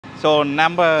So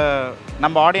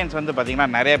நம்ம audience வந்து பார்த்திங்கன்னா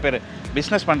நிறைய பேர்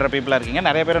பிஸ்னஸ் பண்ணுற பீப்புளாக இருக்கீங்க.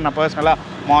 நிறைய பேர் நான் பர்சனலாக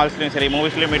மால்ஸ்லையும் சரி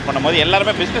மூவிஸ்லையும் மீட் பண்ணும்போது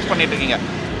எல்லாருமே பிஸ்னஸ் பண்ணிகிட்டு இருக்கீங்க.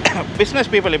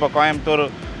 பிஸ்னஸ் பீப்புள் இப்போ கோயம்புத்தூர்,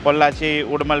 பொள்ளாச்சி,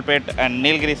 உடுமல்பேட் அண்ட்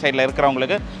நீல்கிரி சைடில்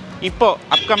இருக்கிறவங்களுக்கு இப்போது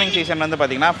அப்கமிங் சீசன் வந்து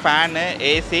பார்த்திங்கன்னா ஃபேனு,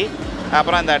 ஏசி,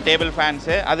 அப்புறம் இந்த டேபிள்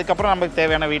ஃபேன்ஸு, அதுக்கப்புறம் நமக்கு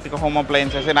தேவையான வீட்டுக்கு ஹோம்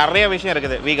அப்ளையன்சஸ் நிறைய விஷயம்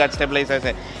இருக்குது. விகார்ட்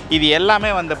ஸ்டெபிளைசர்ஸு, இது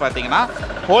எல்லாமே வந்து பார்த்திங்கன்னா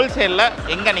ஹோல்சேலில்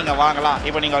எங்கே நீங்கள் வாங்கலாம்.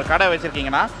 இப்போ நீங்கள் ஒரு கடை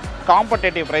வச்சுருக்கீங்கன்னா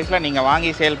காம்படேட்டிவ் ப்ரைஸில் நீங்கள் வாங்கி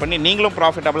சேல் பண்ணி நீங்களும்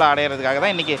ப்ராஃபிட்டபுளாக அடையிறதுக்காக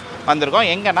தான் இன்றைக்கி வந்திருக்கோம்.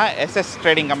 எங்கன்னா எஸ்எஸ்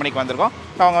ட்ரேடிங் கம்பெனிக்கு வந்திருக்கோம்.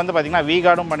 ஸோ அவங்க வந்து பார்த்திங்கன்னா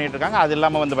விகார்டும் பண்ணிகிட்ருக்காங்க. அது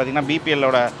இல்லாமல் வந்து பார்த்திங்கன்னா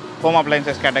பிபிஎல்லோட ஹோம்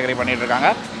அப்ளையன்சஸ் கேட்டகரி பண்ணிகிட்ருக்காங்க.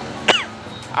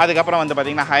 அதுக்கப்புறம் வந்து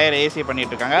பார்த்திங்கன்னா ஹையர் ஏசி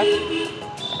பண்ணிகிட்ருக்காங்க.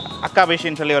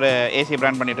 அக்காபிஷின்னு சொல்லி ஒரு ஏசி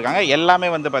பிராண்ட் பண்ணிட்டுருக்காங்க. எல்லாமே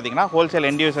வந்து பார்த்திங்கன்னா ஹோல்சேல்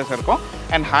எண்ட் யூசர்ஸ் இருக்கும்.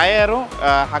 அண்ட் ஹையரும்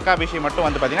அக்காபிஷி மட்டும்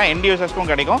வந்து பார்த்திங்கன்னா எண்ட்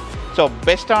யூசர்ஸ்க்கும் கிடைக்கும். ஸோ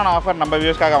பெஸ்ட்டான ஆஃபர் நம்ம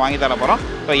வியூஸ்க்காக வாங்கி தர போகிறோம்.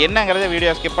 ஸோ என்னங்கிறது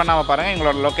வீடியோ ஸ்கிப் பண்ணாமல் பாருங்கள்.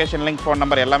 எங்களோட லொக்கேஷன் லிங்க், ஃபோன்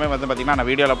நம்பர் எல்லாமே வந்து பார்த்திங்கன்னா நான்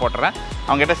வீடியோவில் போட்டுறேன்.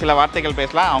 அவங்ககிட்ட சில வார்த்தைகள்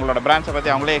பேசலாம். அவங்களோட பிராண்ட்ஸை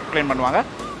பற்றி அவங்களே எக்ஸ்பிளைன் பண்ணுவாங்க.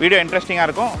 வீடியோ இன்ட்ரெஸ்டிங்காக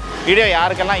இருக்கும். வீடியோ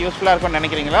யாருக்கெல்லாம் யூஸ்ஃபுல்லாக இருக்கும்னு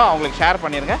நினைக்கிறீங்களோ அவங்களுக்கு ஷேர்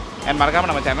பண்ணிடுங்க. அண்ட்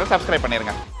மறக்காமல் நம்ம சேனலை சப்ஸ்கிரைப்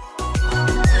பண்ணிடுங்க.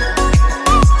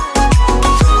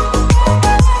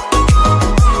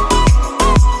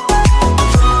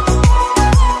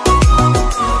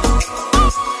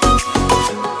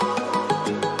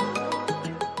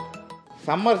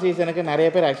 சம்மர் சீசனுக்கு நிறைய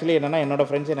பேர் ஆக்சுவலி என்னென்னா என்னோடய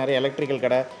ஃப்ரெண்ட்ஸு நிறைய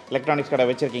எலக்ட்ரானிக்ஸ் கடை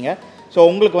வச்சுருக்கீங்க. ஸோ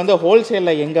உங்களுக்கு வந்து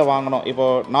ஹோல்சேலில் எங்கே வாங்கணும்?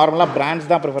 இப்போது நார்மலாக பிராண்ட்ஸ்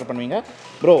தான் ப்ரிஃபர் பண்ணுவீங்க.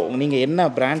 ப்ரோ, நீங்கள் என்ன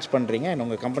பிராண்ட்ஸ் பண்ணுறீங்க?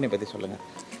 உங்கள் கம்பெனி பற்றி சொல்லுங்கள்.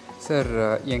 சார்,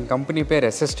 என் கம்பெனி பேர்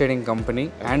எஸ்எஸ் ட்ரேடிங் கம்பெனி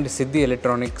அண்ட் சித்தி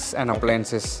எலக்ட்ரானிக்ஸ் அண்ட்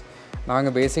அப்ளையன்சஸ்.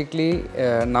 நாங்கள் பேசிக்லி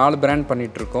 4 பிராண்ட்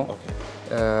பண்ணிகிட்ருக்கோம்.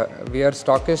 We are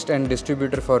stockist and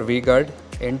distributor for விகார்ட்.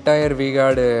 Entire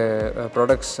V-Guard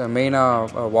products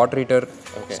மெயினாக water heater,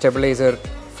 stabiliser,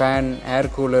 fan, air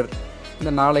cooler,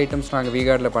 இந்த 4 ஐட்டம்ஸ் நாங்கள்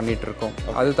விகார்டில் பண்ணிகிட்ருக்கோம்.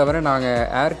 அது தவிர நாங்கள்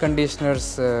ஏர் கண்டிஷ்னர்ஸ்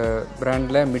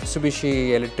பிராண்டில் மிட்சுபிஷி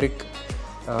எலக்ட்ரிக்,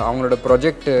 அவங்களோட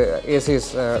ப்ராஜெக்ட் ஏசிஸ்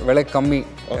விலை கம்மி,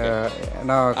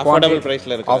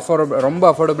 ரொம்ப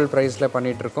அஃபோர்டபுள் ப்ரைஸில்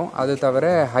பண்ணிகிட்ருக்கோம். அது தவிர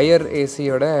ஹையர்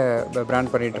ஏசியோட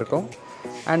பிராண்ட் பண்ணிகிட்ருக்கோம்.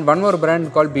 And one more brand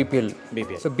call BPL.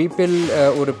 So BPL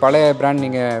ஒரு பழைய பிராண்ட்,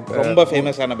 நீங்கள் ரொம்ப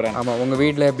ஃபேமஸான பிராண்ட். ஆமாம், உங்கள்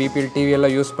வீட்டில் பிபிஎல் டிவி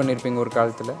எல்லாம் யூஸ் பண்ணியிருப்பீங்க ஒரு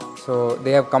காலத்தில். So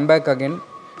they have come back again.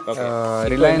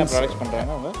 Reliance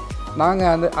பண்ணுறாங்க அவங்க.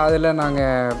 நாங்கள் அதில்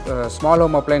நாங்கள் ஸ்மால்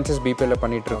ஹோம் அப்ளையன்சஸ் பிபிஎல்ல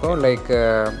பண்ணிகிட்ருக்கோம். Like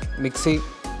mixie,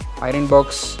 iron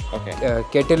box,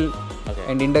 Kettle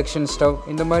and induction stove,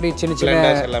 இந்த மாதிரி சின்ன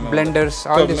சின்ன blenders,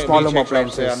 all the small home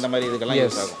appliances அந்த மாதிரி இதுக்கெல்லாம்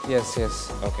யூஸ் ஆகும். எஸ்.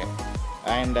 ஓகே.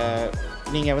 அண்ட்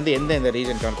நீங்கள் வந்து எந்த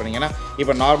ரீஜன் கவுண்ட் பண்ணீங்கன்னா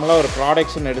இப்போ நார்மலாக ஒரு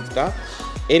ப்ராடக்ட்ஸ்ன்னு எடுத்துட்டா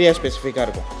ஏரியா ஸ்பெசிஃபிக்காக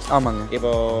இருக்கும். ஆமாங்க.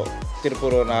 இப்போது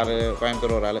திருப்பூர் ஒரு ஆள்,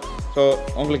 கோயம்புத்தூர் ஒரு ஆள். ஸோ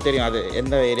உங்களுக்கு தெரியும் அது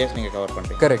எந்த ஏரியாஸ் நீங்கள் கவர்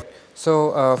பண்ணுறீங்க. கரெக்ட். ஸோ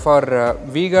ஃபார்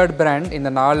விகார்ட் பிராண்ட்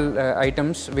இந்த 4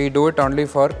 items we do it only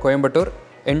for Coimbatore.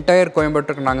 Entire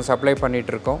கோயம்புத்தூருக்கு நாங்கள் சப்ளை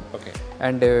பண்ணிகிட்ருக்கோம். ஓகே.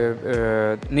 அண்டு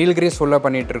நீல்கிரிஸ் ஃபுல்லாக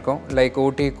பண்ணிகிட்ருக்கோம். Like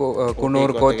Ooty,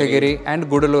 Coonoor, Kotagiri and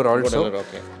Gudalur also.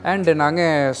 And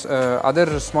நாங்கள்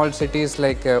other small cities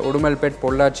like உடுமல்பெட்,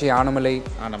 Pollachi, Anamalai,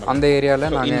 அந்த ஏரியாவில்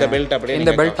நாங்கள்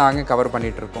இந்த பெல்ட் நாங்கள் கவர்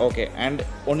பண்ணிகிட்ருக்கோம். Okay. And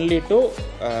only to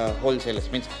wholesalers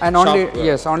means and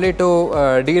only to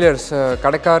dealers,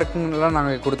 கடைக்காரருக்குலாம்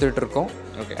நாங்கள் கொடுத்துட்ருக்கோம்.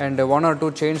 And 1 or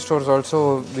 2 chain stores also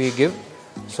we give.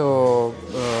 So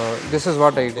this is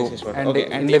what I do.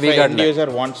 And if an end user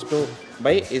wants to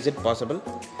buy, is it possible?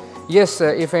 Yes,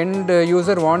 if end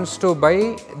user wants to buy,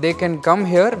 they can come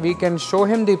here. We can show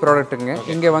him the product.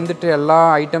 Inge vandittu ella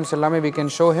items ellame we can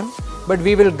show him, but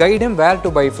we will guide him where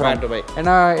to buy from.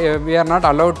 Ena we are not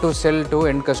allowed to sell to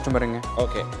end customer.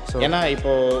 Okay. ஏன்னா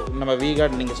இப்போ நம்ம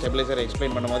விகார்ட் நீங்கள் stabiliser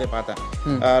explain பண்ணும்போதே பார்த்தேன்.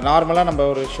 நார்மலாக நம்ம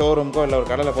ஒரு ஷோரூம்க்கோ இல்லை ஒரு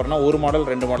கடையில் போகிறோம்னா ஒரு மாடல்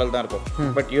 2 மாடல் தான்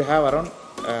இருக்கும். But you have around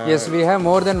yes, we have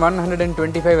more than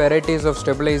 125 varieties of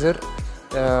stabilizer.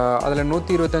 அதில்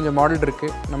 125 மாடல்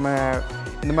இருக்குது. நம்ம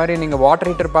இந்த மாதிரி நீங்கள் வாட்டர்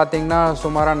ஹீட்டர் பார்த்தீங்கன்னா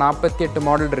சுமாராக 48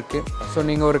 மாடல் இருக்குது. ஸோ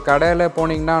நீங்கள் ஒரு கடையில்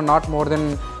போனீங்கன்னா not more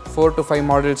then 4 to 5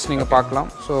 models நீங்கள்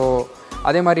பார்க்கலாம். ஸோ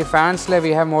அதே மாதிரி ஃபேன்ஸில் we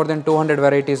have more then 200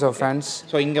 varieties of fans.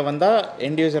 So இங்கே வந்தால்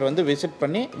எண்ட் யூசர் வந்து விசிட்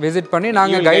பண்ணி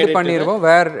நாங்கள் கைடு பண்ணிடுவோம்.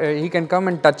 Where he can come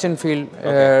and touch and feel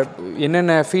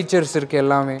என்னென்ன ஃபீச்சர்ஸ் இருக்குது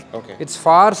எல்லாமே. It's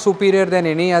for superior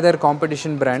then any other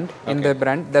competition brand இந்த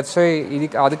பிராண்ட். தட்ஸ் வை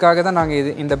அதுக்காக தான்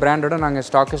நாங்கள் இந்த பிராண்டோட நாங்கள்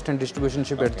ஸ்டாக்கிஸ்ட் அண்ட்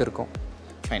டிஸ்ட்ரிபியூஷன்ஷிப் எடுத்திருக்கோம்.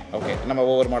 ஃபைன். ஓகே. நம்ம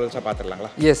ஒவ்வொரு மாடல்ஸாக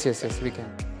பார்த்துடலாங்களா? S we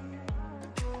can.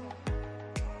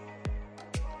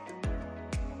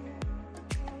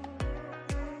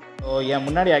 ஸோ என்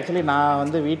முன்னாடி ஆக்சுவலி நான்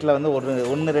வந்து வீட்டில் வந்து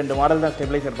 1-2 மாடல் தான்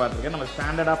ஸ்டெபிளைசர் பார்த்துருக்கேன். நம்ம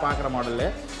ஸ்டாண்டர்டாக பார்க்குற மாடலு.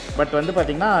 பட் வந்து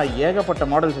பார்த்திங்கன்னா ஏகப்பட்ட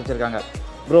மாடல்ஸ் வச்சுருக்காங்க.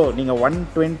 ப்ரோ நீங்கள்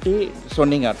 120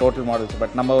 சொன்னீங்க டோட்டல் மாடல்ஸ்.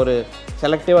 பட் நம்ம ஒரு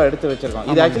செலக்டிவாக எடுத்து வச்சுருக்கோம்.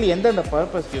 இது ஆக்சுவலி எந்தெந்த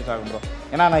பர்பஸ்க்கு யூஸ் ஆகும் ப்ரோ?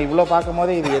 ஏன்னா நான் இவ்வளோ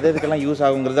பார்க்கும்போது இது எதுக்கெல்லாம் யூஸ்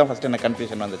ஆகுங்கிறது தான் ஃபஸ்ட்டு எனக்கு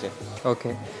கன்ஃபியூஷன் வந்துச்சு. ஓகே,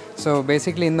 ஸோ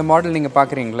பேசிக்லி இந்த மாடல் நீங்கள்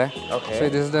பார்க்குறீங்களே, ஸோ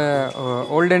இது இஸ் த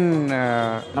ஓல்டன்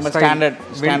நம்ம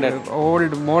ஸ்டாண்டர்ட்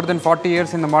ஓல்டு மோர் தென் 40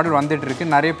 இயர்ஸ் இந்த மாடல் வந்துட்டு இருக்கு.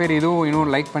 நிறைய பேர் இதுவும்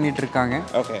இன்னும் லைக் பண்ணிட்டு இருக்காங்க.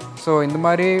 ஓகே, ஸோ இந்த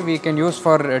மாதிரி we can use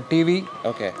for TV,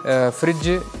 okay,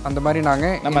 fridge அந்த மாதிரி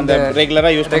நாங்கள் நம்ம அந்த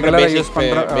ரெகுலராக யூஸ்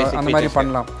பண்ணுற அந்த மாதிரி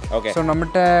பண்ணலாம். ஓகே, ஸோ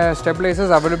நம்மகிட்ட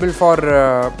ஸ்டெபிளைசர்ஸ் அவைலபிள் ஃபார்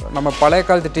நம்ம பழைய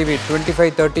காலத்து டிவி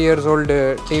 25-30 இயர்ஸ் ஓல்டு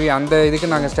டிவி அந்த இதுக்கு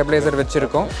நாங்கள் ஸ்டெபிளைசர்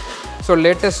வச்சுருக்கோம். ஸோ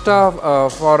லேட்டஸ்ட்டாக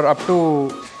ஃபார் அப் டு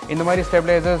இந்த மாதிரி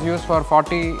stabilisers use for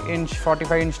 40 inch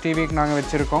 45 inch டிவிக்கு நாங்கள்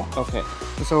வச்சுருக்கோம். Okay,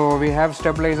 so we have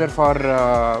stabiliser for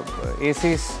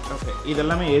ACs. Okay,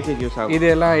 இதெல்லாமே ஏசிக்கு யூஸ் ஆகும். இது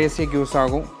எல்லாம் ஏசிக்கு யூஸ்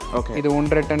ஆகும். ஓகே, இது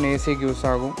 1 ton ஏசிக்கு யூஸ்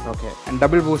ஆகும். Okay, and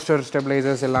double booster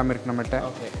stabilisers எல்லாமே இருக்குது நம்மகிட்ட.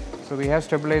 Okay, so we have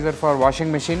stabiliser for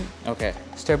washing machine, okay,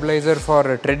 stabiliser for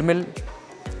treadmill,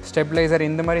 stabiliser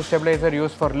இந்த மாதிரி ஸ்டெபிளைசர்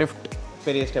யூஸ் ஃபார் லிஃப்ட்,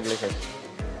 பெரிய ஸ்டெபிளைசர்.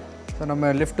 ஸோ நம்ம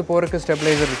லிஃப்ட் போகிறதுக்கு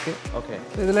ஸ்டெபிளைசர் இருக்குது. ஓகே,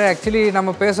 இதில் ஆக்சுவலி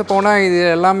நம்ம பேச போனால் இது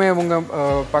எல்லாமே உங்கள்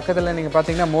பக்கத்தில் நீங்கள்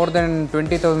பார்த்தீங்கன்னா மோர் தென்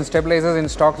 20,000 ஸ்டெபிளைசர்ஸ்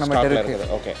இன் ஸ்டாக் நம்மகிட்ட இருக்குது.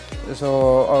 ஓகே, ஸோ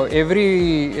எவ்ரி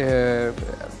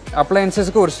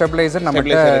அப்ளையன்ஸஸ்க்கு ஒரு ஸ்டெபிளைசர்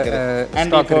நம்மகிட்ட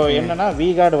ஸ்டாக் இருக்கு. என்னன்னா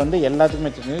V-Guard வந்து எல்லாத்துக்குமே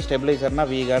வச்சிருக்கீங்க. ஸ்டெபிளைசர்னா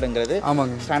V-Guardங்கிறது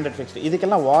ஆமாங்க ஸ்டாண்டர்ட் ஃபிக்ஸ்டு.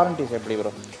 இதுக்கெல்லாம் வாரண்டிஸ் எப்படி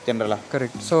வரும் ஜென்ரலாக?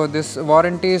 Correct. So this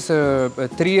warranties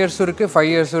 3 years இருக்குது, 5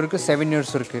 years இருக்குது, 7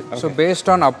 years இருக்குது. So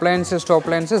based on appliances to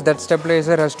appliances that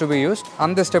stabiliser has to be used.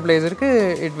 அந்த ஸ்டெபிளைசருக்கு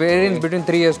it variance between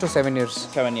 3 years to 7 years.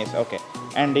 7 years, okay.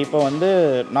 And இப்போ வந்து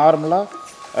நார்மலாக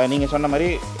நீங்கள் சொன்ன மாதிரி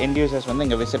எண்ட் யூசர்ஸ் வந்து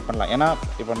இங்கே விசிட் பண்ணலாம். ஏன்னா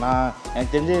இப்போ நான்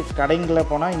எனக்கு தெரிஞ்சு கடைங்களில்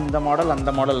போனால் இந்த மாடல்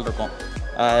அந்த மாடல் இருக்கும்.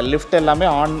 லிஃப்ட் எல்லாமே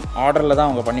ஆர்டரில் தான்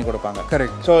அவங்க பண்ணி கொடுப்பாங்க.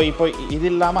 கரெக்ட். ஸோ இப்போ இது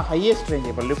இல்லாமல் ஹையஸ்ட் ரேஞ்ச்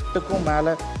இப்போ லிஃப்ட்டுக்கும்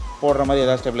மேலே போடுற மாதிரி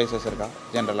ஏதாவது ஸ்டெபிளைசர்ஸ் இருக்கா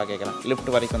ஜென்ரலாக கேட்குறேன்?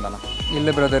 லிஃப்ட் வரைக்கும் தானே?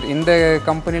 இல்லை பிரதர், இந்த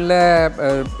கம்பெனியில்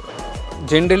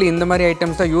ஜென்ரலி இந்த மாதிரி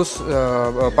ஐட்டம்ஸ் தான் யூஸ்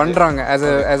பண்ணுறாங்க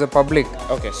as a public.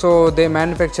 Okay, so they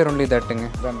manufacture only தட்டுங்க.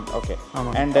 ஓகே.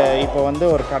 அண்ட் இப்போ வந்து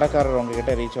ஒரு கடைக்காரர்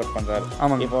உங்ககிட்ட ரீச் அவுட் பண்ணுறாரு.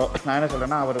 ஆமாங்க. இப்போ நான் என்ன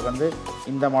சொல்கிறேன்னா, அவருக்கு வந்து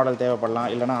இந்த மாடல் தேவைப்படலாம்,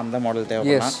 இல்லைனா அந்த மாடல்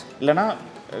தேவைப்படலாம், இல்லைனா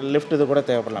லிஃப்ட் இது கூட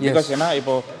தேவைப்படலாம். பிகாஸ் ஏன்னா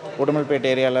இப்போ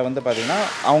உடுமல்பேட் ஏரியாவில் வந்து பார்த்தீங்கன்னா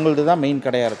அவங்களது தான் மெயின்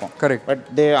கடையாக இருக்கும். கரெக்ட்.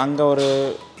 பட் அங்கே ஒரு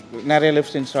நிறைய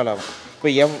லிஃப்ட்ஸ் இன்ஸ்டால் ஆகும்.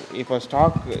 இப்போ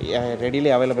ஸ்டாக்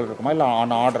ரெடிலி அவைலபிள் இருக்குமா இல்லை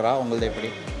ஆன் ஆர்டரா உங்களது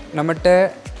எப்படி? நம்மகிட்ட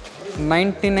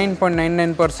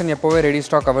 99.99% எப்போவே ரெடி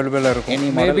ஸ்டாக் அவைலபிளாக இருக்கும்.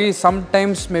 மேபி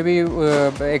சம்டைம்ஸ் மேபி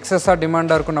எக்ஸஸாக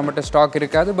டிமாண்டாக இருக்கும், நம்மகிட்ட ஸ்டாக்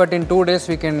இருக்காது. But in 2 days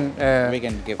we can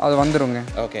give அது வந்துருங்க.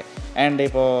 ஓகே. அண்ட்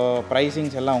இப்போது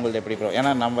ப்ரைஸிங்ஸ் எல்லாம் உங்களுக்கு எப்படி ப்ரோ?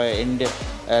 ஏன்னா நம்ம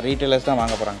ரீட்டைலர்ஸ் தான்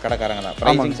வாங்க போகிறாங்க, கடைக்காரங்க தான்.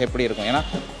 ப்ரைஸிங்ஸ் எப்படி இருக்கும்? ஏன்னா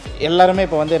எல்லாருமே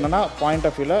இப்போ வந்து என்னென்னா பாயிண்ட்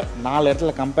ஆஃப் வியூவில் 4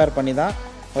 இடத்துல கம்பேர் பண்ணி தான்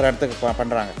ஒரு இடத்துக்கு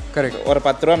பண்ணுறாங்க. கரெக்ட். ஒரு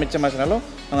 10 ரூபா மிச்சம் ஆச்சுனாலும்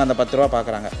அவங்க அந்த 10 ரூபா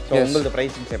பார்க்குறாங்க. ஸோ உங்களுக்கு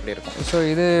ப்ரைஸிங்ஸ் எப்படி இருக்கும்? ஸோ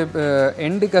இது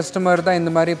எண்டு கஸ்டமர் தான்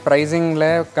இந்த மாதிரி ப்ரைஸிங்கில்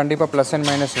கண்டிப்பாக ப்ளஸ் அண்ட்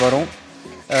மைனஸ் வரும்.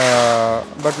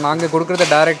 பட் நாங்கள் கொடுக்குறத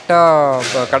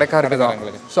டைரெக்டாக கடைக்காரருக்கு தான்.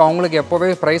 ஸோ அவங்களுக்கு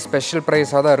எப்போவே ப்ரைஸ் ஸ்பெஷல்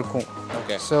ப்ரைஸாக தான் இருக்கும்.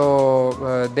 Okay. So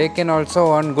they can also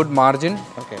earn good margin.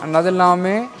 And அது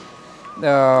இல்லாமல்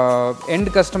end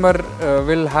customer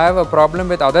will have a problem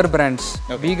with other brands.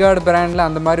 V-Guard brandல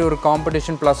அந்த மாதிரி ஒரு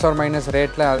காம்படிஷன் ப்ளஸ் ஆர் மைனஸ்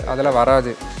ரேட்டில் அதெல்லாம்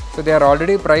வராது. So they are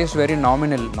already price very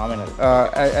nominal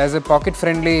as a packet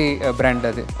friendly brand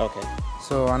அது. Okay.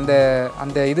 So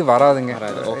அந்த இது வராதுங்க.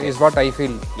 Is what I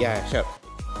feel. Yeah sure.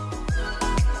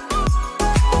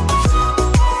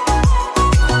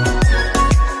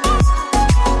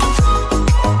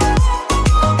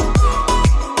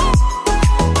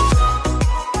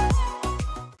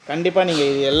 கண்டிப்பாக நீங்கள்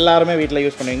இது எல்லாருமே வீட்டில்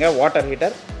யூஸ் பண்ணுவீங்க. வாட்டர்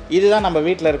ஹீட்டர் இதுதான் நம்ம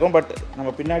வீட்டில் இருக்கும். பட் நம்ம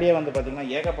பின்னாடியே வந்து பார்த்திங்கன்னா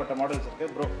ஏகப்பட்ட மாடல்ஸ்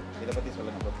இருக்குது. ப்ரோ இதை பற்றி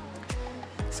சொல்லுங்கள் ப்ரோ.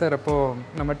 சார்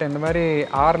அப்போது நம்மகிட்ட இந்த மாதிரி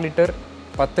 6 litre,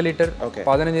 10 litre,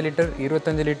 15 litre,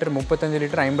 25 litre, 35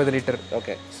 litre, 50 litre.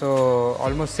 Okay. So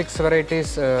almost 6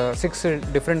 varieties, 6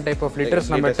 different type of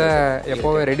litres நம்மகிட்ட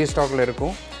எப்போவே ரெடி ஸ்டாக்கில்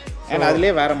இருக்கும். அண்ட்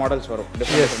அதுலேயே வேறு மாடல்ஸ் வரும்,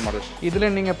 டிஃப்ரெண்ட் மாடல்ஸ்.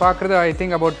 இதில் நீங்கள் பார்க்குறது I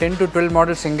think about 10 to 12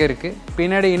 models இங்கே இருக்குது.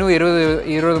 பின்னாடி இன்னும்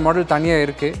 20 மாடல் தனியாக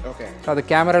இருக்குது. ஓகே. அது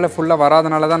கேமராவில் ஃபுல்லாக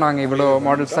வராதனால தான் நாங்கள் இவ்வளோ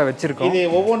மாடல்ஸ் தான் வச்சுருக்கோம். இது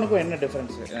ஒவ்வொன்றுக்கும் என்ன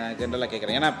டிஃப்ரென்ஸ் ஜென்ரலாக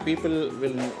கேட்குறேன். ஏன்னா பீப்புள்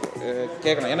வில்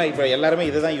கேட்கணும். ஏன்னா இப்போ எல்லாருமே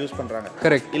இதை தான் யூஸ் பண்ணுறாங்க.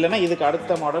 கரெக்ட். இல்லைனா இதுக்கு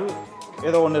அடுத்த மாடல்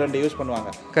ஏதோ 1-2 யூஸ் பண்ணுவாங்க.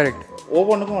 கரெக்ட்.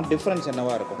 ஒவ்வொன்றுக்கும் டிஃப்ரென்ஸ்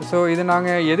என்னவா இருக்கும்? ஸோ இது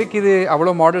நாங்கள் எதுக்கு இது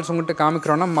அவ்வளோ மாடல்ஸ் உங்கள்கிட்ட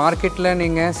காமிக்கிறோன்னா, மார்க்கெட்டில்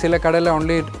நீங்கள் சில கடையில்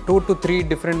ஒன்லி 2 to 3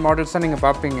 டிஃப்ரெண்ட் மாடல்ஸ் தான் நீங்கள்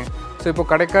பார்ப்பீங்க. ஸோ இப்போ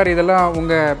கடைக்கார் இதெல்லாம்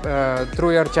உங்கள் த்ரூ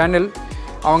யுவர் சேனல்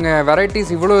அவங்க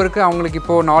வெரைட்டிஸ் இவ்வளோ இருக்குது, அவங்களுக்கு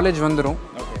இப்போது நாலேஜ் வந்துடும்.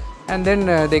 And then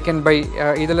they can buy.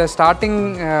 இதில் starting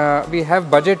we have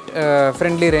budget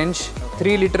friendly range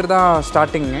 3 litre தான்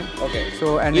ஸ்டார்டிங்கு. ஓகே. ஸோ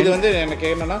இது வந்து எனக்கு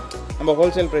என்னென்னா நம்ம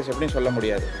ஹோல்சேல் ப்ரைஸ் எப்படின்னு சொல்ல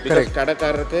முடியாது. பிகாஸ்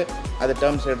கடைக்காரருக்கு அது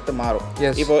டேர்ம்ஸ் எடுத்து மாறும்.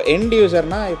 இப்போ எண்ட்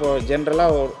யூசர்னா இப்போ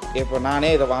ஜென்ரலாக இப்போ நானே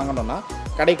இதை வாங்கணும்னா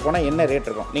கடைக்கு போனால் என்ன ரேட்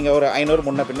இருக்கும்? நீங்கள் ஒரு 500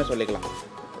 முன்ன பின்ன சொல்லிக்கலாம்.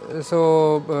 ஸோ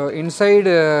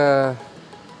இன்சைடு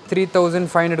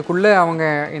 3500க்குள்ளே அவங்க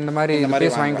இந்த மாதிரி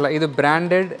பேஸ் வாங்கிக்கலாம். இது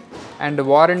பிராண்டட் அண்ட்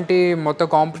வாரண்டி மொத்த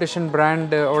காம்படிஷன்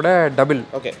பிராண்டோட டபுள்.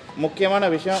 ஓகே, முக்கியமான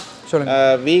விஷயம்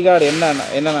சொல்லுங்கள். விகார்டு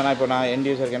என்னென்னா இப்போ நான் எண்ட்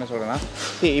யூசருக்கு என்ன சொல்கிறேன்னா,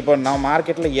 இப்போ நான்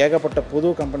மார்க்கெட்டில் ஏகப்பட்ட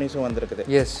புது கம்பெனிஸும் வந்திருக்குது.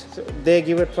 S, they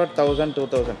give it for 1000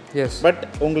 2000. S, but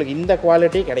உங்களுக்கு இந்த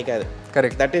குவாலிட்டி கிடைக்காது.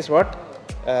 Correct. That is what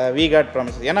விகார்ட்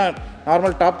promises. ஏன்னா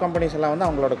நார்மல் டாப் கம்பெனிஸ் எல்லாம் வந்து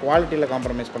அவங்களோட குவாலிட்டியில்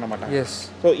காம்ப்ரமைஸ் பண்ண மாட்டாங்க. எஸ்.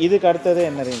 ஸோ இதுக்கு அடுத்தது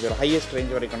என்ன ரேஞ்ச் வரும்? ஹையஸ்ட்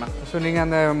ரேஞ்ச் வரைக்கும்னா ஸோ நீங்கள்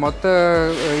அந்த மொத்த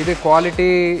இது குவாலிட்டி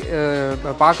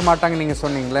பார்க்க மாட்டாங்க நீங்கள்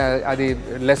சொன்னீங்களே, அது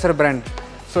லெஸர் பிராண்ட்.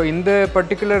 ஸோ இந்த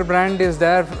particular brand is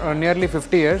there nearly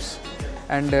 50 years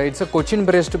and it's a Cochin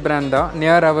paste brand தான்.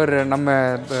 நியர் அவர் நம்ம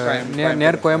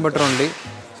near Coimbatore only.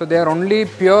 So they are only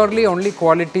purely only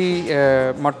quality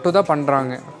மட்டும் தான்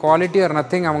பண்ணுறாங்க. குவாலிட்டி ஆர்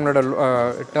நத்திங், அவங்களோட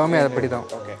டேர்மே அதுபடி தான்.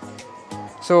 ஓகே.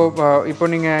 ஸோ இப்போ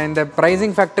நீங்கள் இந்த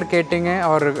ப்ரைஸிங் ஃபேக்டர் கேட்டிங்க,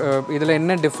 ஒரு இதில்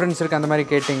என்ன டிஃப்ரென்ஸ் இருக்குது அந்த மாதிரி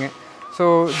கேட்டிங்க. So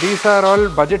these are all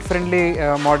budget friendly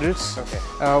models.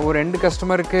 ஒரு எண்டு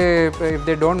கஸ்டமருக்கு if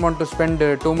they don't want to spend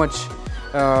too much,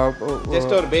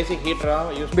 just ஒரு பேசிக் ஹீட்டரா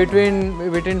யூஸ்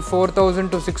between 4000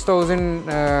 to 6000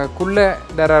 குள்ளே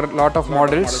there are lot of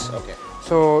models. Okay.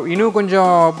 So இன்னும்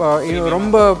கொஞ்சம்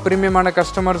ரொம்ப ப்ரீமியமான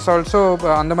கஸ்டமர்ஸ் ஆல்சோ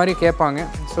அந்த மாதிரி கேட்பாங்க.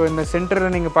 ஸோ இந்த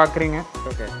சென்டரில் நீங்கள் பார்க்குறீங்க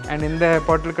அண்ட் இந்த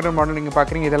பர்டிகுலர் மாடல் நீங்கள்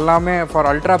பார்க்குறீங்க, இது எல்லாமே ஃபார்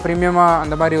அல்ட்ரா ப்ரீமியமாக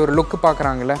அந்த மாதிரி ஒரு லுக்கு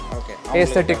பார்க்குறாங்களே,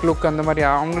 ஏஸ்தட்டிக் லுக், அந்த மாதிரி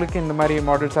அவங்களுக்கு இந்த மாதிரி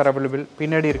மாடல்ஸ் ஆர் அவைலபிள்.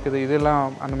 பின்னாடி இருக்குது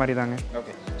இதெல்லாம் அந்த மாதிரி தாங்க.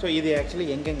 ஓகே. ஸோ இது ஆக்சுவலி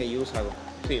எங்கெங்கே யூஸ் ஆகும்?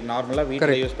 நார்மலாக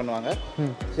வீட்டில் யூஸ் பண்ணுவாங்க,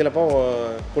 சிலப்போ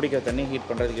குடிக்கிற தண்ணி ஹீட்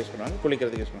பண்ணுறதுக்கு யூஸ் பண்ணுவாங்க,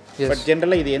 குளிக்கிறதுக்கு யூஸ் பண்ணுவாங்க. பட்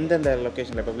ஜென்ரலாக இது எந்தெந்த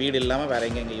லொக்கேஷனில் இப்போ வீடு இல்லாமல் வேறு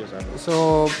எங்கெங்கே யூஸ் ஆகும்? ஸோ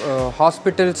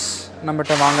ஹாஸ்பிட்டல்ஸ்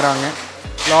நம்மகிட்ட வாங்குறாங்க.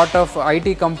 Lot of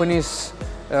IT companies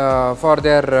for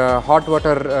their hot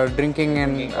water drinking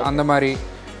and அந்த மாதிரி,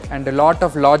 and lot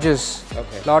of lodges,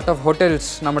 lot of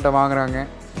hotels நம்மகிட்ட வாங்குறாங்க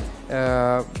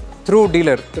த்ரூ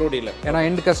டீலர். ஏன்னா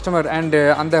எண்ட் கஸ்டமர் அண்ட்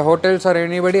அந்த ஹோட்டல்ஸ் ஆர்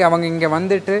எனிபடி அவங்க இங்கே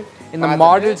வந்துட்டு இந்த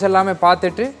மாடல்ஸ் எல்லாமே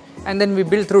பார்த்துட்டு and then we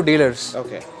bill through dealers.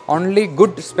 Okay. Only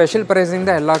good special pricing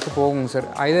தான் எல்லாருக்கும் போகும் sir.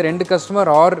 Hyder end customer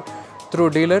R through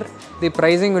dealer. The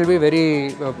pricing will be very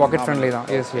packet friendly தான்.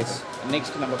 S, S.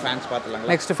 நெக்ஸ்ட் நம்ம ஃபேன்ஸ் பார்த்துலாங்க.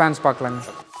 நெக்ஸ்ட் ஃபேன்ஸ் பார்க்கலாங்க.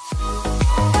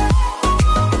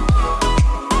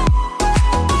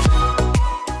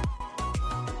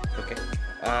 Okay.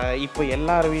 இப்போ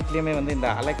எல்லார் வீட்லேயுமே வந்து இந்த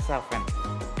Alexa fan,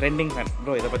 trending fan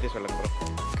bro, இதை பற்றி சொல்லுங்க ப்ரோ.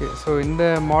 ஓகே. ஸோ இந்த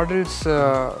மாடல்ஸ்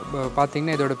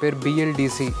பார்த்திங்கன்னா இதோட பேர்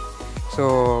BLDC. ஸோ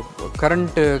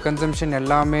கரண்ட் கன்சம்ஷன்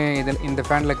எல்லாமே இந்த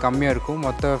ஃபேனில் கம்மியாக இருக்கும்.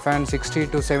 மொத்த ஃபேன் 60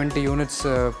 to 70 யூனிட்ஸ்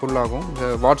புல் ஆகும்,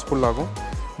 வாட்ஸ் புல் ஆகும்.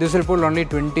 This will pull only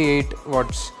 28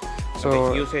 watts. So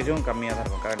யூசேஜும் கம்மியாக தான்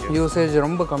இருக்கும். கரண்ட் யூசேஜ்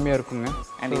ரொம்ப கம்மியாக இருக்குங்க.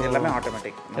 அண்ட் இது எல்லாமே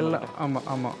ஆட்டோமேட்டிக் எல்லாம். ஆமாம்,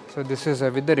 ஆமாம். ஸோ திஸ் இஸ்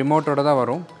வித் ரிமோட்டோட தான்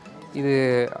வரும். இது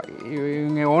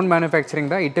இவங்க ஓன் மேனுஃபேக்சரிங்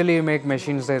தான், இட்டலி மேக்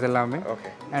மெஷின்ஸ் தான் இது எல்லாமே.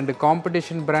 And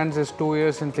competition brands is 2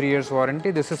 years and 3 years warranty.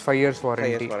 This is 5 years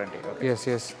warranty. S,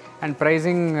 S. And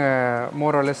pricing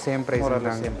more or less same pricing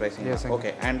தான். எஸ்.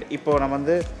 ஓகே. அண்ட் இப்போ நம்ம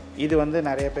வந்து இது வந்து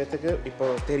நிறைய பேர்த்துக்கு இப்போ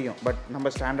தெரியும், பட் நம்ம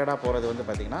ஸ்டாண்டர்டாக போகிறது வந்து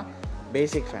பார்த்திங்கன்னா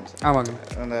பேசிக் ஃபேன்ஸ். ஆமாங்க.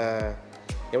 அந்த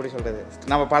எப்படி சொல்கிறது,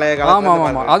 நம்ம பழைய காலம். ஆமாம்,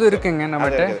 ஆமாம், அது இருக்குங்க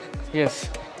நம்மகிட்ட. எஸ்.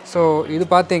 ஸோ இது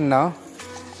பார்த்தீங்கன்னா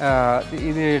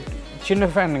இது சின்ன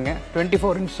ஃபேனுங்க,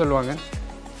 24 inch சொல்லுவாங்க.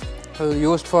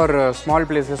 Used for small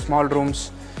places, small rooms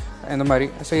இந்த மாதிரி.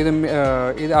 ஸோ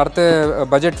இது அடுத்த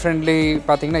பட்ஜெட் ஃப்ரெண்ட்லி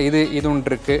பார்த்தீங்கன்னா இது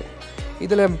ஒன்று இருக்குது.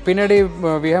 இதில் பின்னாடி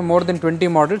we have more then 20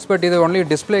 models. But இது ஒன்லி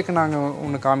டிஸ்பிளேக்கு நாங்கள்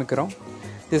ஒன்று காமிக்கிறோம்.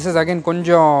 திஸ் இஸ் அகைன்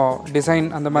கொஞ்சம் டிசைன்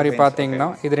அந்த மாதிரி பார்த்தீங்கன்னா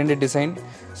இது 2 டிசைன்.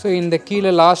 ஸோ இந்த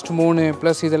கீழே லாஸ்ட் 3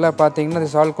 ப்ளஸ் இதெல்லாம் பார்த்தீங்கன்னா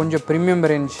திஸ் ஆல் கொஞ்சம் ப்ரீமியம்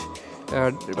ரேஞ்ச்.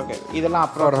 இதெல்லாம்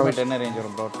அப்ராக்சிமேட் என்ன ரேஞ்ச்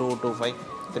வரும் ப்ரோ? 2 to 5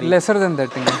 லெஸர் தென்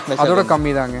தட்டுங்க, அதோட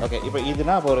கம்மி தாங்க. ஓகே. இப்போ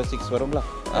இதுனா இப்போ ஒரு 6 வரும்ல?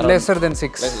 Lesser then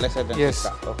 6. எஸ்.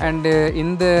 அண்டு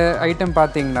இந்த ஐட்டம்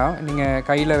பார்த்தீங்கன்னா நீங்கள்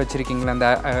கையில் வச்சுருக்கீங்களா அந்த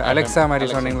அலெக்ஸா மாதிரி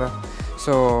சொன்னீங்களா?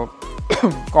 ஸோ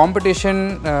காம்படிஷன்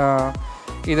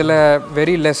இதில்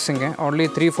very லெஸ்ஸுங்க. only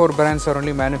 3-4 brands are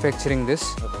only manufacturing this.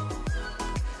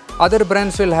 Other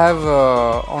brands will have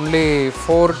only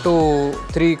 4 to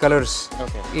 3 colors.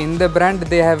 Okay. In the brand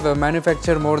they have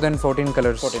manufactured more than 14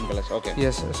 colors. 14 colors. Okay.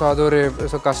 Yes. So அது ஒரு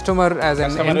customer as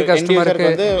an end customer க்கு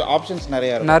வந்து options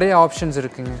நிறைய options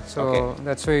இருக்குங்க. So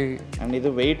that's why. and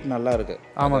இது weight நல்லா இருக்கு.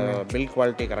 ஆமாங்க. build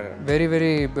quality கரெக்ட்டா. very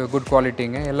very good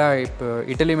qualityங்க. எல்லாம் இப்போ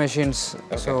இட்டலி மெஷின்ஸ்.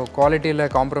 So குவாலிட்டில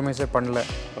காம்ப்ரமைஸ் பண்ணல.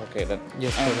 Okay then.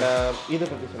 Yes. and இத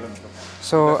பத்தி சொல்லுங்க.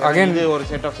 So again இது ஒரு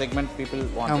set of segment people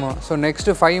want. ஆமா. So next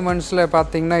 5 monthsல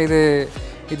பாத்தீங்கன்னா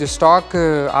இது ஸ்டாக்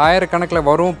 1000 கணக்கில்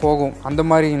வரும் போகும் அந்த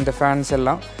மாதிரி இந்த ஃபேன்ஸ்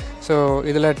எல்லாம். ஸோ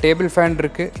இதில் டேபிள் ஃபேன்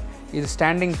இருக்குது, இது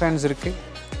ஸ்டாண்டிங் ஃபேன்ஸ் இருக்குது,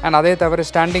 அண்ட் அதே தவிர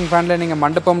ஸ்டாண்டிங் ஃபேனில் நீங்கள்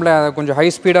மண்டபமில் அதை கொஞ்சம் ஹை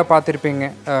ஸ்பீடாக பார்த்துருப்பீங்க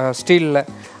ஸ்டீலில்,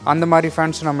 அந்த மாதிரி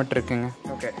ஃபேன்ஸ் நம்மகிட்ட இருக்குங்க.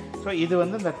 ஓகே. ஸோ இது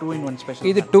வந்து இந்த 2-in-1 ஸ்பெஷல்.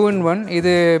 இது 2-in-1.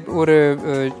 இது ஒரு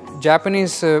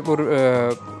ஜாப்பனீஸ் ஒரு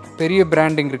பெரிய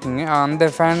பிராண்டிங் இருக்குங்க.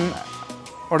 அந்த ஃபேன்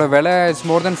ஓட விலை it's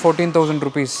more then 14,000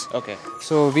 rupees. Okay.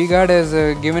 So V-Guard has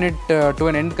given it to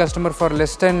an end customer for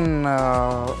less than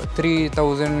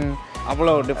 3,000.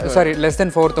 அவ்வளோ sorry, less than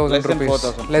 4,000 rupees.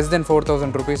 less than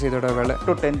 4,000 rupees இதோட விலை.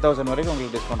 to 10,000 வரைக்கும்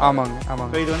உங்களுக்கு டிஸ்கவுண்ட். ஆமாங்க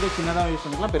ஆமாங்க. ஸோ இது வந்து சின்னதாக யூஸ்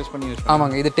பண்ணிக்கலாம், பெருசு பண்ணி யூஸ் பண்ணலாம்.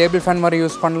 ஆமாங்க. இது டேபிள் ஃபேன் மாதிரி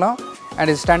யூஸ் பண்ணலாம் அண்ட்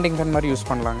இது ஸ்டாண்டிங் ஃபேன் மாதிரி யூஸ்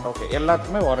பண்ணலாங்க. ஓகே.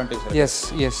 எல்லாத்துக்குமே warranty sir? S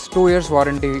S, 2 years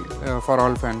warranty for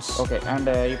all fans. Okay.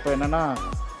 And இப்போ என்னென்னா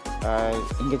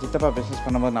இங்கே சித்தப்பா பிஸ்னஸ்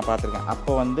பண்ணும்போது நான் பார்த்துருக்கேன்.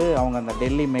 அப்போ வந்து அவங்க அந்த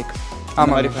டெல்லி மேக்ஸ்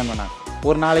அந்த மாதிரி ஃபேன் பண்ணாங்க.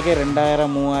 ஒரு நாளைக்கே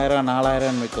 2,000, 3,000,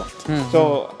 4,000 விற்கும். ஸோ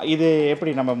இது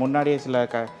எப்படி நம்ம முன்னாடியே சில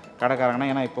கடைக்காரங்கன்னா,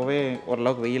 ஏன்னா இப்போவே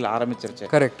ஓரளவுக்கு வெயில் ஆரம்பிச்சிருச்சு.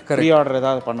 Correct correct. ப்ரீ ஆர்டர்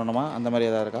ஏதாவது பண்ணணுமா, அந்த மாதிரி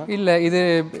ஏதாவது இருக்கா? இல்லை, இது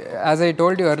ஆஸ் ஐ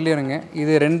டோல்ட் யூ earlierங்க,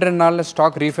 இது 2 நாளில்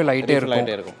ஸ்டாக் ரீஃபில் ஆகிட்டே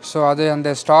இருக்கும். ஸோ அது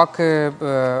அந்த ஸ்டாக்கு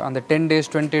அந்த 10 days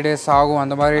 20 days ஆகும்,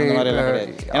 அந்த மாதிரி.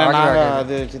 ஏன்னா நாங்கள்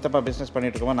அது சித்தப்பா பிஸ்னஸ்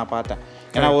பண்ணிட்டு இருக்கும்போது நான் பார்த்தேன்.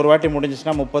 ஏன்னா ஒரு வாட்டி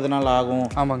முடிஞ்சிச்சுன்னா 30 நாள் ஆகும்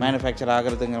மேனுஃபேக்சர்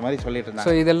ஆகுறதுங்கிற மாதிரி சொல்லிட்டு இருந்தாங்க.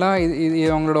 ஸோ இதெல்லாம் இது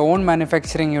அவங்களோட ஓன்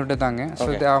மேனுஃபேக்சரிங் யூனிட் தாங்க. ஸோ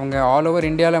அவங்க ஆல் ஓவர்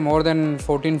இந்தியாவில் மோர் தென்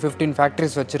 14-15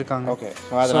 ஃபேக்ட்ரிஸ் வச்சுருக்காங்க. ஓகே.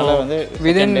 ஸோ அதனால வந்து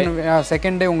விதின்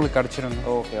செகண்ட் டே உங்களுக்கு கிடச்சிருங்க.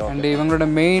 ஓகே. அண்ட் இவங்களோட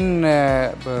மெயின்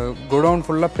குடவுன்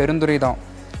ஃபுல்லாக பெருந்துறை தான்.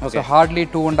 So Hartley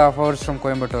 2.5 hours from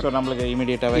Coimbatore. So நம்மளுக்கு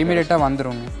இமீடியட்டாக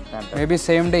வந்துருங்க. மேபி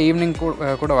சேம் டே ஈவினிங்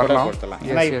கூட வரலாம்.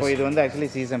 ஏன்னா இப்போ இது வந்து ஆக்சுவலி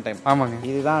சீசன் டைம். ஆமாங்க.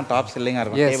 இதுதான் டாப் செல்லிங்காக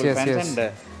இருக்கும். Table fans and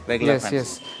regular fans.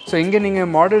 S. So இங்கே நீங்கள்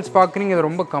மாடல்ஸ் பார்க்குறீங்க, இது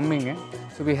ரொம்ப கம்மிங்க.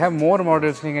 So we have more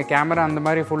models. நீங்கள் கேமரா அந்த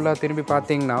மாதிரி ஃபுல்லாக திரும்பி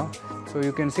பார்த்தீங்கன்னா so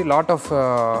you can see lot of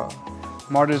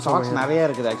models. Stocks நிறையா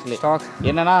இருக்குது ஆக்சுவலி. ஸ்டாக்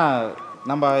என்னன்னா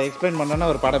நம்ம எக்ஸ்பிளைன் பண்ணோன்னா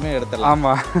ஒரு படமே எடுத்துடலாம்.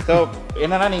 ஆமாம். ஸோ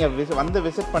என்னன்னா நீங்கள் வந்து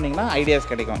விசிட் பண்ணிங்கன்னா ஐடியாஸ்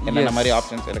கிடைக்கும், என்னென்ன மாதிரி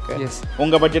ஆப்ஷன்ஸ் இருக்குது,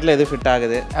 உங்கள் பட்ஜெட்டில் எது ஃபிட்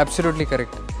ஆகுது. Absolutely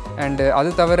correct. அண்ட் அது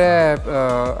தவிர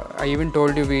I even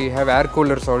told you we have air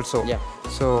coolers also.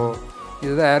 So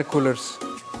இதுதான் ஏர் கூலர்ஸ்.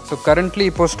 ஸோ கரண்ட்லி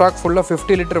இப்போ ஸ்டாக் ஃபுல்லாக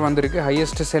 50 லிட்டர் வந்திருக்கு.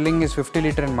 Highest selling is 50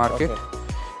 litre in market.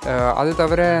 அது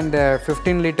தவிர இந்த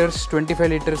 15 liters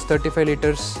 25 liters 35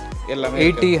 liters எல்லாமே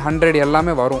 80 100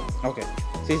 எல்லாமே வரும். ஓகே.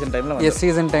 சீசன் டைமில் எஸ்,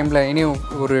 சீசன் டைமில் இனி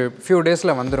ஒரு ஃபியூ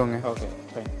டேஸில் வந்துடுங்க. Okay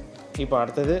fine. இப்போ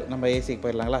அடுத்தது நம்ம ஏசிக்கு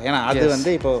போயிடலாங்களா? ஏன்னா அது வந்து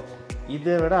இப்போ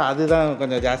இதை விட அதுதான்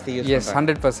கொஞ்சம் ஜாஸ்தி use. S,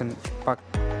 100%.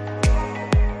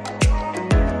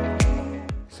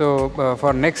 So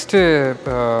for next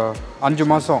 5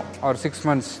 மாதம் ஆர் 6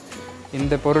 months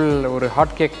இந்த பொருள் ஒரு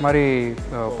ஹாட் கேக் மாதிரி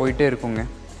போயிட்டே இருக்குங்க.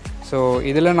 ஸோ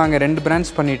இதில் நாங்கள் 2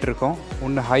 பிராண்ட்ஸ் பண்ணிகிட்ருக்கோம்.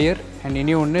 ஒன்று ஹையர் அண்ட்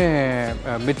இனி ஒன்று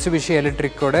மிட்சுபிஷி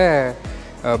எலக்ட்ரிக்கோட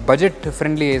பட்ஜெட்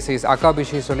ஃப்ரெண்ட்லி ஏசிஸ்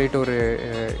அகாபிஷி சொல்லிட்டு ஒரு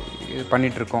இது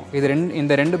பண்ணிகிட்ருக்கோம்.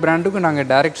 இந்த 2 பிராண்டுக்கும் நாங்கள்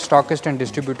டைரக்ட் ஸ்டாக்கிஸ்ட் அண்ட்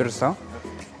டிஸ்ட்ரிபியூட்டர்ஸ் தான்.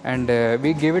 And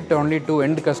we give it only to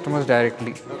end customers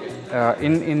directly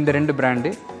இந்த 2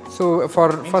 பிராண்டு. ஸோ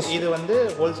ஃபார் ஃபர்ஸ்ட் இது வந்து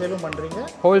ஹோல்சேலும் பண்ணுறீங்க,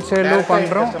 ஹோல்சேலும்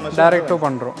பண்ணுறோம், டைரெக்டும்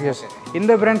பண்ணுறோம். எஸ்,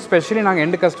 இந்த பிராண்ட் ஸ்பெஷலி நாங்கள்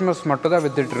எண்டு கஸ்டமர்ஸ் மட்டும் தான்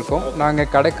வித்துட்ருக்கோம். நாங்கள்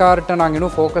கடைக்கார்ட்ட நாங்கள்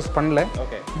இன்னும் ஃபோக்கஸ் பண்ணல.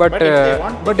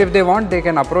 But if they want they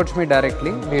can approach me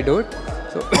directly, we do it.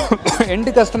 So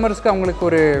end கஸ்டமர்ஸ்க்கு அவங்களுக்கு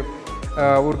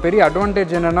ஒரு பெரிய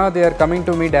அட்வான்டேஜ் என்னென்னா they are coming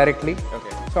to me directly.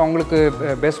 So அவங்களுக்கு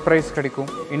பெஸ்ட் ப்ரைஸ் கிடைக்கும்,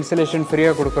 இன்ஸ்டலேஷன்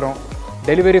ஃப்ரீயாக கொடுக்குறோம்,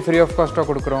 டெலிவரி ஃப்ரீ ஆஃப் காஸ்ட்டாக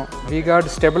கொடுக்குறோம், V-Guard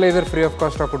ஸ்டெபிலைசர் ஃப்ரீ ஆஃப்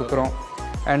காஸ்ட்டாக கொடுக்குறோம்.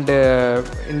 அண்டு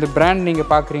இந்த பிராண்ட் நீங்கள்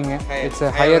பார்க்குறீங்க, it's a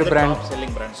higher brand.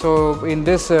 So in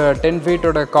this 10 feet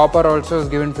copper also is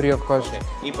given free of cost.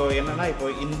 இப்போ என்னன்னா இப்போ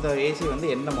இந்த ஏசி வந்து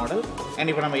என்ன மாடல்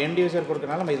அண்ட் இப்போ நம்ம எண்ட் யூசர்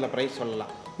கொடுக்கறனால நம்ம இதில் ப்ரைஸ்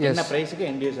சொல்லலாம். என்ன ப்ரைஸுக்கு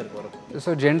எண்ட் யூசருக்கு வரும்?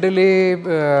 So generally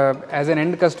as an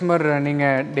end customer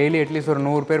நீங்கள் டெய்லி அட்லீஸ்ட் ஒரு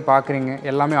 100 பேர் பார்க்குறீங்க.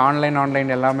 எல்லாமே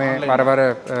ஆன்லைன் எல்லாமே வர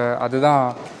அதுதான்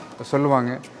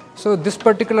சொல்லுவாங்க. ஸோ திஸ்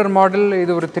பர்டிகுலர் மாடல்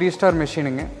இது ஒரு 3-star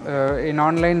மெஷினுங்க. In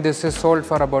online this is sold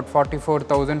for about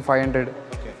 44,500.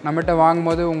 நம்மகிட்ட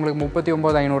வாங்கும்போது உங்களுக்கு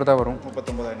 39,500 தான் வரும்.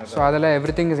 ஸோ அதில்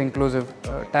every thing is inclusive.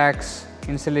 Tax,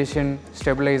 installation,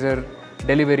 stabiliser,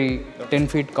 delivery, 10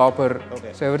 feet copper.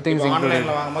 So every thing is inclusive.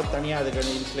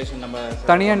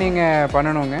 தனியாக நீங்கள்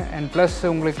பண்ணணுங்க. அண்ட் ப்ளஸ்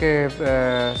உங்களுக்கு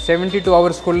 72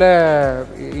 hours-க்குள்ளே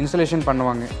இன்ஸ்டலேஷன்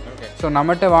பண்ணுவாங்க. ஸோ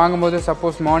நம்மகிட்ட வாங்கும்போது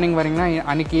சப்போஸ் மார்னிங் வரீங்கன்னா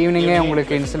அன்றைக்கி ஈவினிங்கே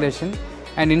உங்களுக்கு இன்ஸ்டலேஷன்.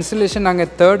 அண்ட் இன்ஸ்டலேஷன் நாங்கள்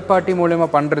தேர்ட் பார்ட்டி மூலயமா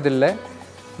பண்ணுறதில்ல,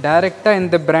 டைரெக்டாக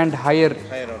இந்த பிராண்ட் ஹையர்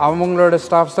அவங்களோட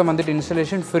ஸ்டாஃப்ஸ் தான் வந்துட்டு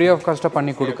இன்ஸ்டலேஷன் ஃப்ரீ ஆஃப் காஸ்ட்டாக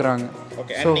பண்ணி கொடுக்குறாங்க.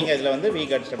 ஸோ இதில் வந்து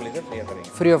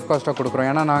ஃப்ரீ ஆஃப் காஸ்ட்டாக கொடுக்குறோம்.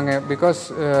 ஏன்னா நாங்கள் பிகாஸ்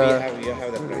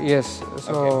எஸ்,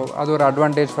 ஸோ அது ஒரு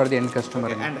advantage for the end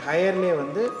customer. And ஹையர்லேயே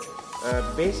வந்து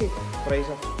பேசிக்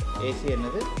ப்ரைஸ் ஆஃப் ஏசி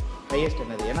என்னது, ஹையஸ்ட்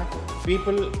என்னது? ஏன்னா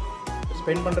பீப்புள்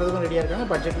ஸ்பெண்ட் பண்ணுறதுக்கும் ரெடியாக இருக்காங்க,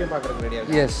 பட்ஜெட்லேயும் பார்க்குறதுக்கு ரெடியாக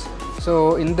இருக்காங்க. எஸ். ஸோ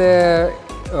இந்த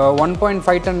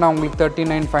 1.5 ton நான் உங்களுக்கு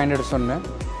 39,500 சொன்னேன்.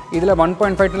 இதில்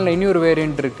 1.5 டன்னில் இன்னொரு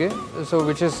வேரியண்ட் இருக்குது. So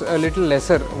which is a little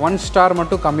lesser. 1 star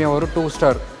மட்டும் கம்மியாக வரும், 2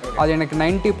 ஸ்டார். அது எனக்கு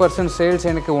 90% சேல்ஸ்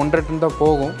எனக்கு 1.5 டன் தான்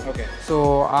போகும். ஸோ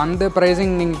அந்த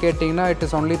ப்ரைஸிங் நீங்கள் கேட்டிங்கன்னா it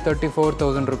is only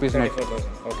 34,000 rupees net.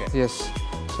 S.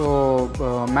 So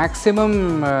maximum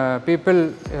people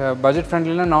budget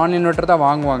ஃப்ரெண்ட்லினா நான் இன்வெர்ட்டர் தான்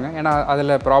வாங்குவாங்க, ஏன்னா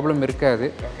அதில் ப்ராப்ளம் இருக்காது.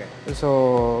 So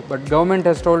but government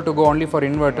has told to go only for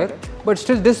inverter, but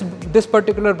still this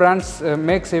particular brands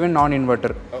maths even நான்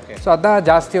இன்வெர்ட்டர். ஸோ அதான்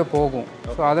ஜாஸ்தியாக போகும்.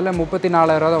 ஸோ அதில்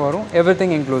 34,000 தான் வரும், every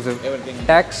thing inclusive.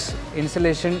 Tax,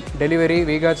 insulation, delivery,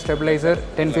 விகார்ட், stabiliser,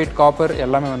 10 feet copper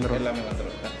எல்லாமே வந்துடும்.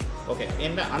 ஓகே.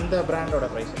 என்ன அந்த பிராண்டோட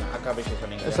பிரைஸ் என்ன? Akabishi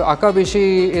சொன்னீங்க. So Akabishi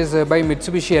is by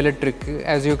Mitsubishi Electric,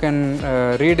 as you can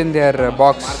read in their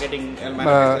box. Marketing,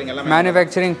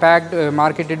 manufacturing packed,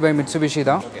 marketed by Mitsubishi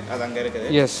தான். Okay, அது அங்க இருக்குது.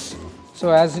 Yes.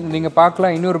 So as நீங்கள்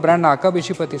பார்க்கலாம், இன்னொரு பிராண்ட்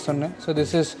Akabishi பற்றி சொன்னேன். So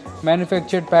this is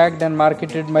manufactured, packed and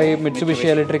marketed by Mitsubishi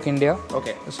Electric India.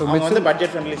 Okay. So அவங்க வந்து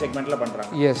பட்ஜெட் ஃப்ரெண்ட்லி செக்மெண்ட்ல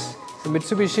பண்றாங்க. Yes. So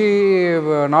Mitsubishi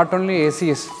not only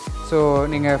ACs. So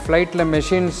நீங்கள் ஃப்ளைட்டில்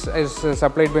machines is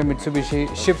supplied by Mitsubishi,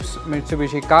 ships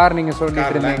Mitsubishi, car நீங்கள்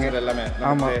சொல்லிட்டு இருந்தீங்க.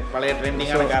 ஆமாம், பழைய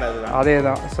ட்ரெண்டிங்கான கார் அதுதான். அதே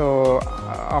தான். ஸோ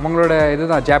அவங்களோட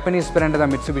இதுதான் ஜாப்பனீஸ் பிராண்டு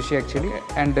தான் மிட்சுபிஷி ஆக்சுவலி.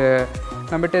 அண்டு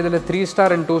நம்மகிட்ட இதில் 3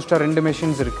 ஸ்டார் அண்ட் 2 ஸ்டார் 2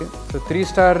 மெஷின்ஸ் இருக்குது. ஸோ 3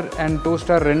 ஸ்டார் அண்ட் 2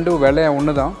 ஸ்டார் ரெண்டும் விலை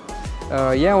ஒன்று தான்.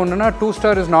 ஏன் ஒன்றுனா 2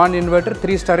 ஸ்டார் இஸ் நான் இன்வெர்ட்டர்,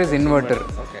 3 ஸ்டார் இஸ் இன்வெர்ட்டர்.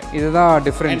 இதுதான்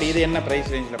டிஃப்ரெண்ட். இது என்ன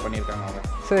ப்ரைஸ் ரேஞ்சில் பண்ணியிருக்காங்க அவங்க?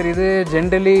 சார் இது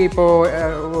ஜென்ரலி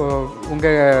இப்போது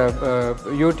உங்கள்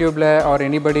யூடியூப்பில் R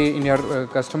anybody in your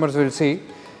customers will see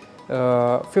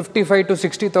 55,000 to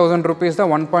 60,000 rupees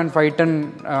தான் 1.5 டன்.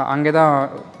 அங்கே தான்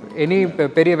எனி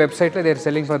பெரிய வெப்சைட்டில் தேர்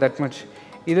செல்லிங் ஃபார் தட் மச்.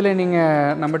 இதில்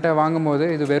நீங்கள் நம்மகிட்ட வாங்கும்போது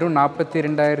இது வெறும்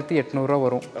 42,800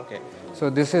 வரும். Okay. So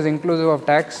this is inclusive of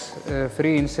tax,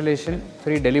 free installation,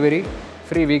 free delivery,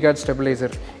 free விகார்ட்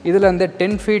stabiliser. இதில் அந்த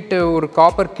 10 feet ஒரு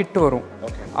காப்பர் கிட் வரும்,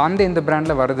 அந்த இந்த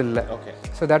பிராண்டில் வரதில்லை.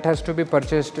 So that has to be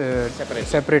purchased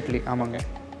separately. ஆமாங்க.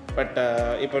 பட்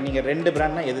இப்போ நீங்கள் 2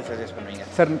 பிராண்ட்னா எது சஜஸ்ட் பண்ணுவீங்க?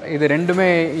 சார் இது ரெண்டுமே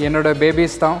என்னோட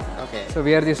பேபிஸ் தான். Okay. So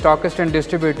we are the stockist and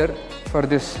distributor for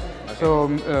this. So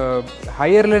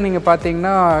ஹையரில் நீங்கள்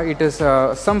பார்த்தீங்கன்னா it is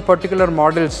some particular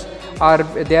models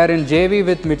they are in JV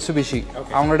with Mitsubishi.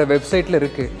 அவங்களோட வெப்சைட்டில்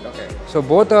இருக்குது. So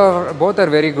both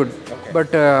are very good.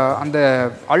 But அந்த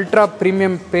அல்ட்ரா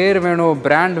ப்ரீமியம் பேர் வேணும்,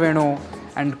 brand வேணும்,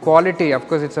 and quality.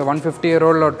 Of course it's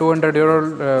 150-year-old or 200-year-old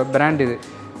brand இது.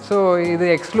 ஸோ இது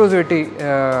எக்ஸ்க்ளூசிவிட்டி.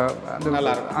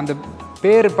 அந்த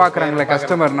பேர் பார்க்குறாங்களே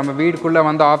கஸ்டமர், நம்ம வீடுக்குள்ளே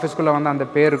வந்து ஆஃபீஸ்க்குள்ளே வந்து அந்த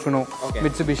பேர் இருக்கணும்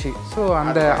மிட்சுபிஷி. ஸோ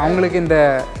அவங்களுக்கு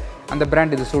அந்த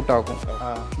பிராண்ட் இது சூட் ஆகும்.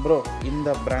 ப்ரோ இந்த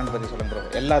பிராண்ட் பற்றி சொல்லுங்கள் ப்ரோ,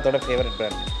 எல்லாத்தோட favourite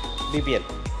brand BPL.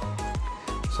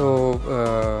 So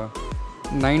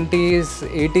 90s,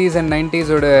 80s and 90s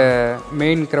ஓட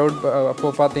மெயின் க்ரௌட்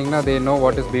அப்போது பார்த்தீங்கன்னா they know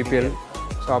what is BPL.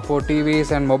 So அப்போது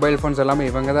டிவிஸ் அண்ட் மொபைல் ஃபோன்ஸ் எல்லாமே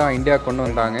இவங்க தான் இந்தியாவுக்கு கொண்டு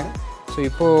வந்தாங்க. ஸோ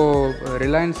இப்போது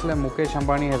ரிலையன்ஸில் Mukesh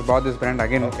Ambani has bought this brand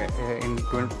again. இன்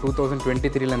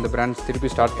 2023 இந்த பிராண்ட்ஸ்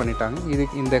திருப்பி ஸ்டார்ட் பண்ணிட்டாங்க.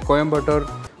 இதுக்கு இந்த கோயம்புத்தூர்,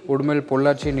 உடுமல்,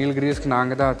 பொள்ளாச்சி, நீல்கிரிஸ்க்கு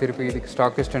நாங்கள் தான் திருப்பி இதுக்கு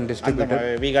ஸ்டாக்கிஸ்ட் அண்ட் டிஸ்ட்ரிபியூட்டர்.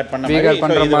 விகார்ட்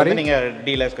பண்ணுற மாதிரி நீங்கள்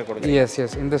டீலர்ஸ்க்கு கொடுங்க.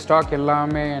 எஸ். இந்த ஸ்டாக்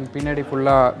எல்லாமே பின்னாடி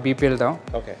ஃபுல்லாக BPL தான்.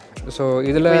 ஓகே. ஸோ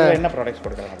இதில் என்ன ப்ராடக்ட்ஸ்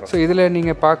கொடுக்குறாங்க? ஸோ இதில்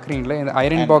நீங்கள் பார்க்குறீங்களா, இந்த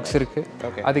ஐரன் பாக்ஸ்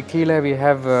இருக்குது. அது கீழே வி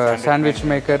ஹேவ் சாண்ட்விச்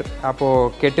மேக்கர்,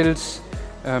 அப்போது கெட்டில்ஸ்,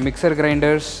 மிக்சர்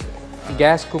கிரைண்டர்ஸ்,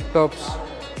 கேஸ் குக்டாப்ஸ்,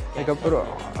 அதுக்கப்புறம்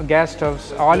case stoves,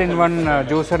 all in one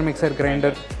juicer, mixer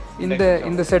grinder.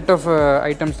 இந்த செட் ஆஃப்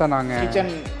ஐட்டம்ஸ் தான் நாங்கள்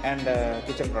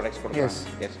கிச்சன் ப்ராடக்ட்ஸ் கொடுக்குறோம்.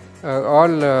 S.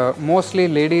 All mostly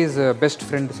ladies best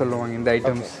friend சொல்லுவாங்க இந்த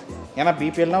ஐட்டம்ஸ். ஏன்னா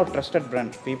BPLனா ஒரு ட்ரஸ்டட்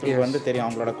பிராண்ட், பீப்புளுக்கு வந்து தெரியும்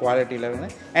அவங்களோட குவாலிட்டியில் இருந்து.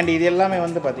 அண்ட் இது எல்லாமே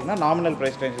வந்து பார்த்தீங்கன்னா நாமினல்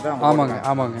ப்ரைஸ் ரேஞ்ச் தான்.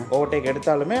 ஆமாங்க. ஓவர்டேக்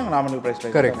எடுத்தாலுமே nominal price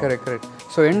range. Correct.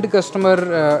 So end customer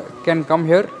can come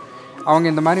here. அவங்க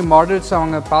இந்த மாதிரி மாடல்ஸ்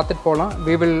அவங்க பார்த்துட்டு போகலாம்.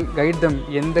 வி வில் கைட் தம்,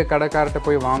 எந்த கடைக்கார்ட்ட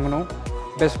போய் வாங்கணும்,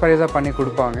 பெஸ்ட் ப்ரைஸாக பண்ணி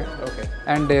கொடுப்பாங்க. ஓகே.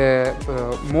 அண்டு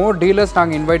மோர் டீலர்ஸ்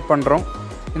நாங்கள் இன்வைட் பண்ணுறோம்.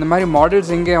 இந்த மாதிரி மாடல்ஸ்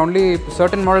இங்கே ஒன்லி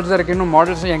சர்டன் மாடல்ஸ் தான் இருக்குது, இன்னும்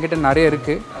மாடல்ஸ் என்கிட்ட நிறைய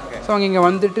இருக்குது. ஸோ அவங்க இங்கே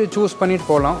வந்துட்டு சூஸ் பண்ணிட்டு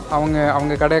போகலாம்.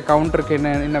 அவங்க கடை கவுண்டருக்கு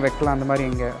என்ன வைக்கலாம், அந்த மாதிரி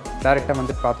இங்கே டேரெக்டாக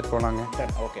வந்துட்டு பார்த்துட்டு போகலாங்க.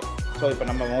 ஓகே. ஸோ இப்போ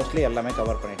நம்ம மோஸ்ட்லி எல்லாமே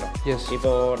கவர் பண்ணிட்டோம். எஸ்.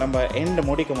 இப்போது நம்ம எண்ட்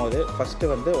முடிக்கும் போது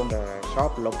ஃபஸ்ட்டு வந்து உங்கள்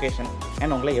ஷாப் லொக்கேஷன்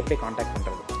அண்ட் உங்களை எப்படி காண்டாக்ட்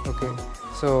பண்ணுறது? ஓகே.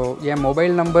 ஸோ என்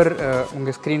மொபைல் நம்பர்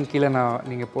உங்கள் ஸ்க்ரீன் கீழே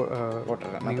நீங்கள்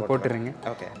போட்டுருங்க.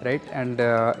 ஓகே. ரைட். அண்ட்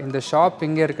இந்த ஷாப்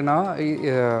எங்கே இருக்குன்னா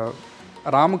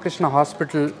Ramakrishna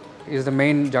hospital is the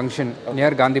main junction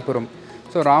near Gandhipuram.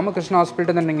 So Ramakrishna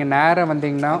hospital தான் நீங்கள் நேராக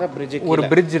வந்தீங்கன்னா ஒரு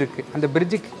பிரிட்ஜ் இருக்குது. அந்த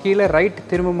பிரிட்ஜுக்கு கீழே ரைட்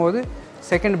திரும்பும்போது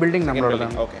செகண்ட் பில்டிங் நம்மளோட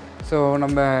தான். ஓகே. ஸோ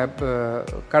நம்ம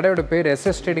கடையோட பேர்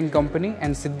SS ட்ரேடிங் கம்பெனி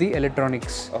அண்ட் சித்தி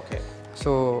எலக்ட்ரானிக்ஸ். ஓகே.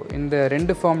 ஸோ இந்த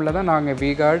 2 ஃபார்மில் தான் நாங்கள்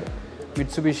விகார்ட்,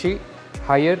 மிட்சுபிஷி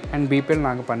ஹையர் அண்ட் பிபிஎல்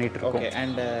நாங்கள் பண்ணிகிட்ருக்கோம். Okay.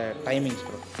 And timings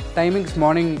bro? Timings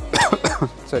morning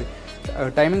sorry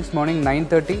timings morning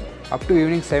 9:30 up to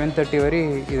evening 7:30 வரை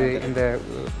இது இந்த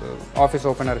ஆஃபீஸ்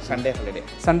ஓப்பனாக இருக்குது.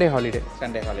 Sunday holiday.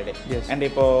 எஸ். அண்ட்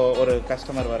இப்போது ஒரு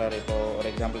கஸ்டமர் வராரு, இப்போது ஒரு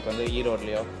எக்ஸாம்பிளுக்கு வந்து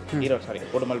ஈரோட்லேயோ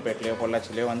உடுமல்பேட்லேயோ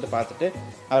பொள்ளாச்சிலையோ வந்து பார்த்துட்டு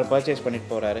அவர் பர்ச்சேஸ் பண்ணிட்டு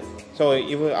போகிறாரு. ஸோ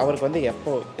அவருக்கு வந்து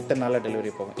எத்தனை நாளில்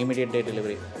டெலிவரி போகும்? Immediate day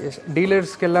delivery? S.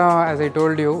 டீலர்ஸ்க்கெல்லாம் as I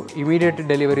told you immediate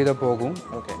delivery தான் போகும்.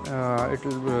 ஓகே.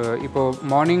 இப்போது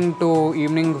மார்னிங் டு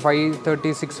ஈவினிங்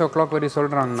 5:30 6 o'clock வரை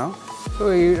சொல்கிறாங்கன்னா ஸோ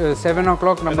 7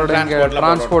 o'clock நம்மளோட இங்கே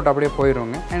ட்ரான்ஸ்போர்ட் அப்படியே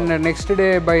போயிடுவாங்க. And next day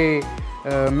by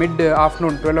mid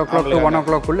afternoon 12 o'clock to 1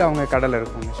 o'clock அவங்க கடையில்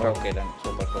இருக்கும். Okay, ton.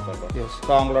 Super. S.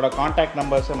 So அவங்களோட காண்டாக்ட்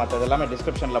நம்பர்ஸ் மற்றது எல்லாமே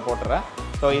டிஸ்கிரிப்ஷனில் போட்டுறேன்.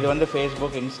 ஸோ இது வந்து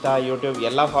ஃபேஸ்புக், இன்ஸ்டா, யூடியூப்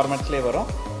எல்லா ஃபார்மேட்ஸ்லேயும் வரும்.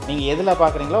 நீங்கள் எதில்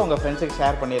பார்க்குறீங்களோ உங்கள் ஃப்ரெண்ட்ஸுக்கு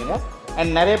ஷேர் பண்ணிடுங்க.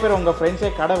 அண்ட் நிறைய பேர் உங்கள்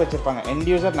ஃப்ரெண்ட்ஸே கடை வச்சுருப்பாங்க, எண்ட்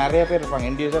யூசர் நிறைய பேர் இருப்பாங்க,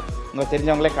 எண்ட் யூசர் உங்கள்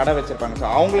தெரிஞ்சவங்களே கடை வச்சுருப்பாங்க. ஸோ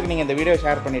அவங்களுக்கு நீங்கள் இந்த வீடியோ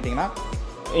ஷேர் பண்ணிட்டீங்கன்னா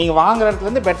நீங்கள் வாங்குற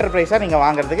இடத்துலேருந்து பெட்டர் ப்ரைஸாக நீங்கள்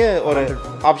வாங்குறதுக்கு ஒரு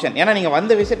ஆப்ஷன். ஏன்னா நீங்கள்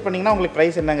வந்து விசிட் பண்ணிங்கன்னா உங்களுக்கு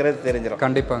ப்ரைஸ் என்னங்கிறது தெரிஞ்சிடும்.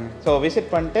 கண்டிப்பாங்க. ஸோ விசிட்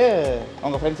பண்ணிட்டு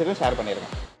உங்கள் ஃப்ரெண்ட்ஸுக்கும் ஷேர் பண்ணிடுங்க.